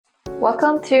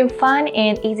Welcome to Fun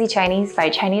and Easy Chinese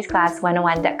by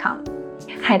ChineseClass101.com.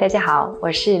 Hi, 大家好，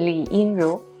我是李音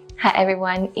如。Hi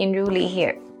everyone, Inru Li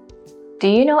here. Do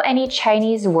you know any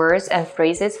Chinese words and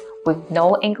phrases with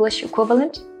no English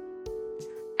equivalent?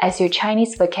 As your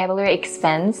Chinese vocabulary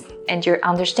expands and your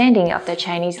understanding of the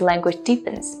Chinese language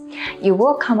deepens, you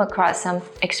will come across some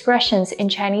expressions in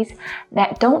Chinese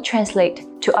that don't translate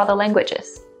to other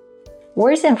languages.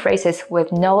 Words and phrases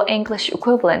with no English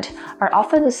equivalent are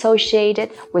often associated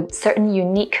with certain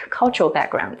unique cultural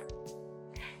backgrounds.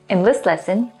 In this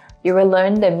lesson, you will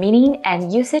learn the meaning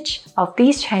and usage of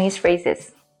these Chinese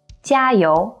phrases. 加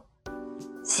油，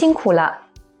辛苦了，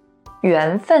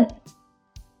缘分，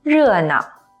热闹，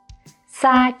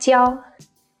撒娇，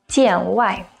见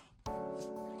外。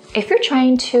If you're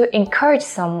trying to encourage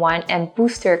someone and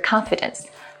boost their confidence,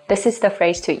 this is the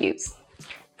phrase to use.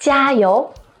 加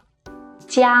油，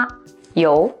加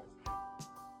油。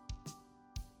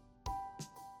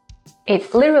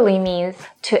It literally means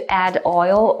to add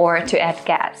oil or to add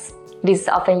gas. It is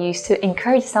often used to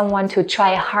encourage someone to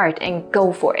try hard and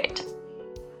go for it.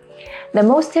 The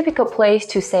most typical place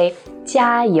to say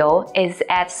加油 is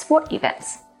at sport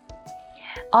events.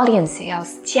 Audience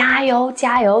yells 加油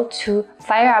加油 to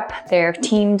fire up their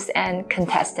teams and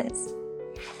contestants.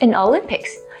 In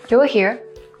Olympics, you will hear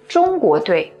中国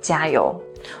队加油.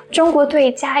 中国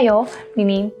队加油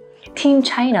meaning Team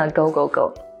China go go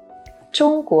go.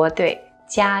 中国队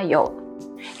加油.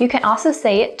 You can also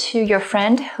say it to your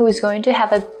friend who is going to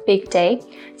have a big day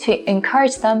to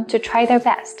encourage them to try their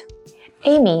best.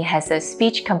 Amy has a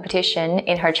speech competition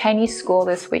in her Chinese school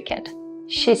this weekend.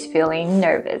 She's feeling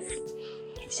nervous.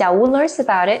 Xiao Wu learns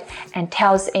about it and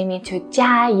tells Amy to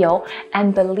加油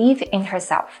and believe in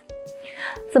herself.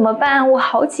 怎么办？我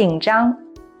好紧张。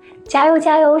加油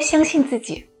加油，相信自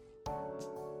己。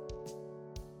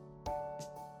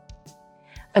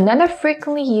Another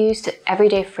frequently used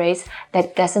everyday phrase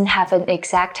that doesn't have an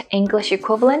exact English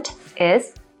equivalent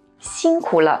is 辛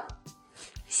苦了，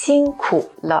辛苦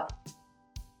了。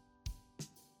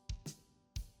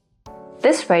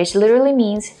This phrase literally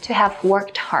means to have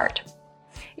worked hard.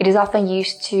 It is often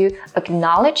used to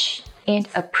acknowledge and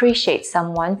appreciate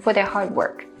someone for their hard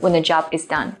work when the job is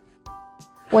done.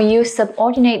 When you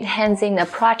subordinate hands in a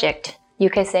project, you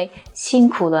can say 辛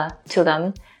苦了 to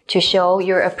them to show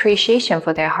your appreciation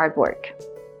for their hard work.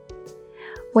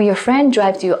 When your friend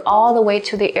drives you all the way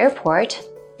to the airport,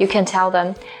 you can tell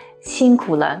them 辛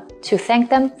苦了 to thank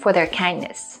them for their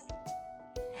kindness.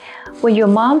 When your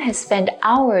mom has spent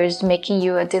hours making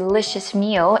you a delicious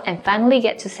meal and finally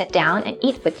get to sit down and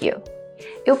eat with you,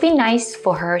 it would be nice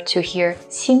for her to hear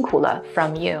辛苦了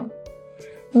from you.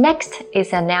 Next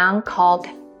is a noun called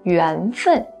缘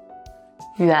分.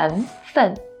 缘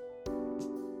分.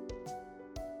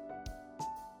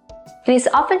 It is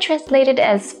often translated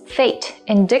as fate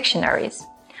in dictionaries,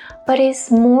 but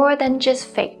it's more than just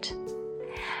fate.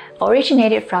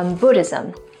 Originated from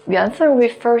Buddhism, 缘分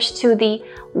refers to the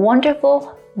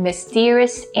wonderful,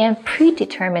 mysterious, and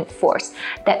predetermined force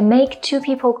that make two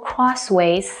people cross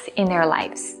ways in their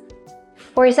lives.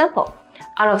 For example,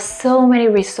 out of so many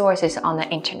resources on the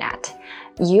internet,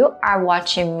 you are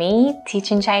watching me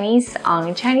teaching Chinese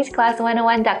on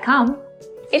ChineseClass101.com.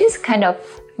 It is kind of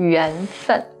缘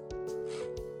分.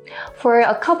 For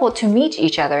a couple to meet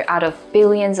each other out of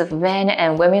billions of men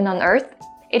and women on earth,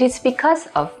 it is because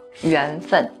of 缘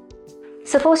分.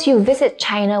 Suppose you visit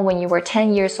China when you were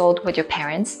 10 years old with your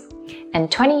parents, and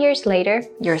 20 years later,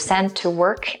 you're sent to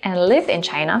work and live in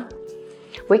China.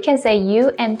 We can say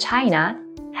you and China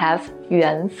have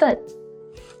缘分.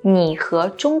 你和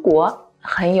中国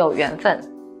很有缘分.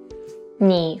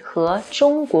 你和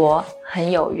中国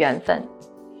很有缘分.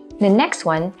 The next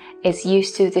one is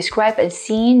used to describe a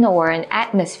scene or an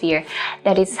atmosphere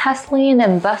that is hustling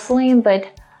and bustling but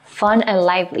fun and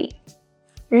lively.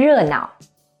 热闹,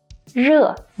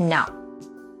 热闹.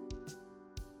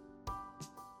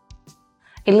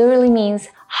 It literally means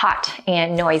hot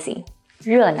and noisy.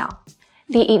 热闹.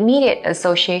 The immediate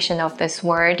association of this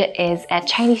word is at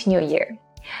Chinese New Year,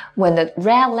 when the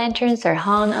red lanterns are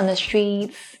hung on the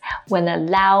streets, when the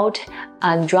loud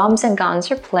drums and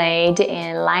guns are played,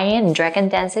 and lion and dragon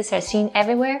dances are seen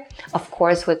everywhere, of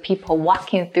course with people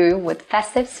walking through with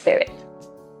festive spirit.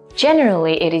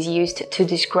 Generally, it is used to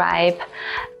describe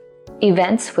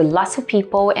events with lots of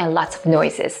people and lots of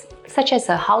noises, such as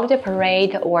a holiday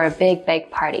parade or a big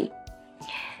party.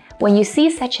 When you see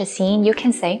such a scene, you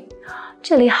can say,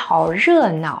 这里好热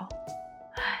闹.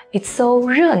 It's so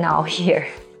热闹 here.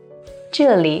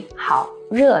 这里好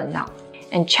热闹.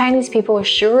 And Chinese people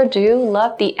sure do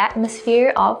love the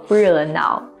atmosphere of 热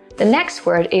闹. The next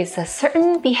word is a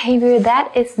certain behavior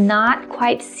that is not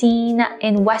quite seen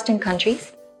in Western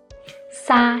countries.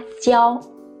 撒娇，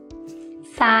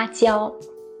撒娇。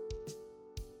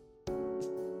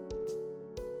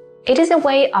It is a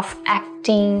way of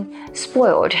acting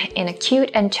spoiled in a cute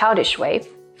and childish way,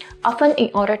 often in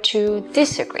order to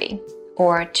disagree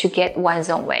or to get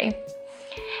one's own way.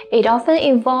 It often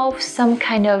involves some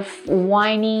kind of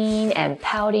whining and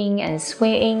pouting and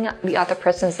swinging the other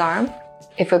person's arm.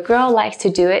 If a girl likes to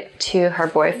do it to her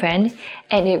boyfriend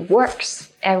and it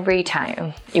works every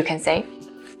time, you can say,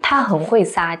 她很会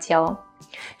撒娇.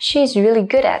 She's really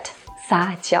good at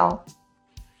撒娇.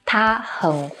 她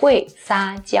很会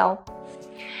撒娇.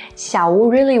 Xiao Wu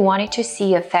really wanted to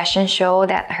see a fashion show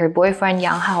that her boyfriend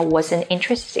Yang Hao wasn't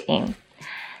interested in.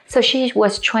 So she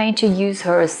was trying to use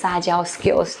her 撒娇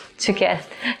skills to get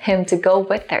him to go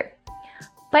with her.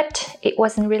 But it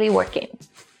wasn't really working.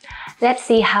 Let's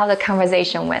see how the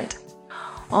conversation went.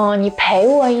 你陪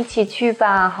我一起去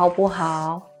吧，好不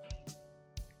好？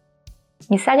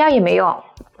你撒娇也没用，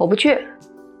我不去。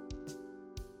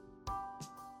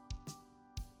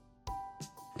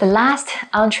The last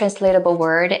untranslatable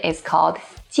word is called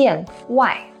见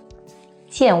外。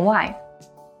见外。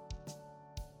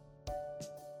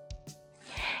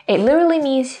It literally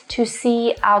means to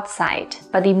see outside,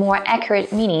 but the more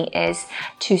accurate meaning is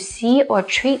to see or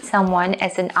treat someone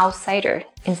as an outsider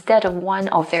instead of one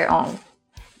of their own.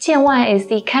 见外 is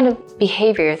the kind of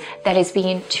behavior that is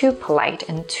being too polite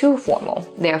and too formal,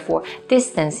 therefore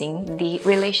distancing the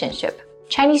relationship.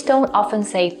 Chinese don't often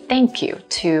say thank you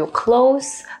to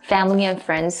close family and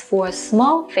friends for a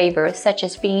small favor such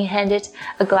as being handed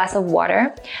a glass of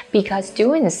water, because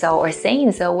doing so or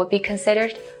saying so would be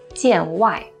considered 见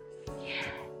外.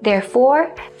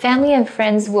 Therefore, family and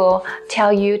friends will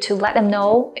tell you to let them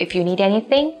know if you need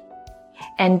anything,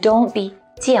 and don't be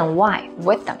见外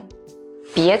with them.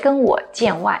 别跟我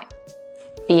见外.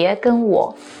 别跟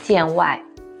我见外.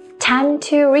 Time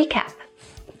to recap.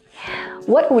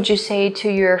 What would you say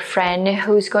to your friend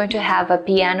who's going to have a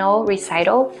piano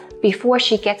recital before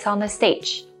she gets on the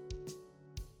stage?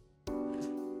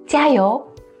 加油.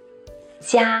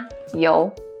 加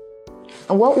油.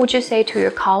 And what would you say to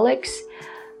your colleagues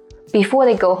before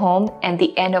they go home at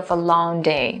the end of a long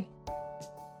day?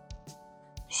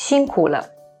 辛苦了.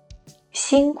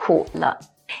 辛苦了.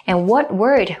 And what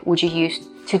word would you use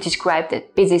to describe the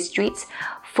busy streets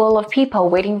full of people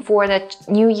waiting for the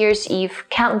New Year's Eve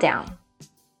countdown?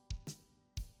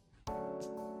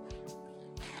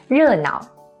 热闹.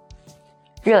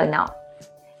 热闹.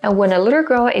 And when a little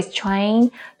girl is trying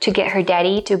to get her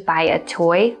daddy to buy a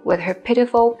toy with her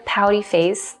pitiful, pouty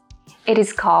face, it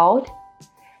is called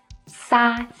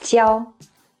撒娇.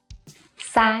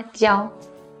 撒娇.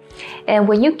 And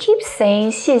when you keep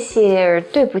saying 谢谢 or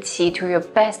对不起 to your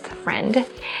best friend,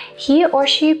 he or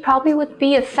she probably would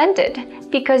be offended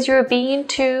because you're being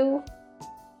too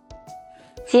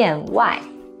见外.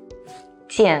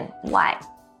 见外.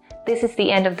 This is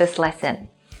the end of this lesson.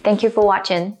 Thank you for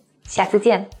watching. 下次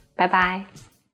见，拜拜。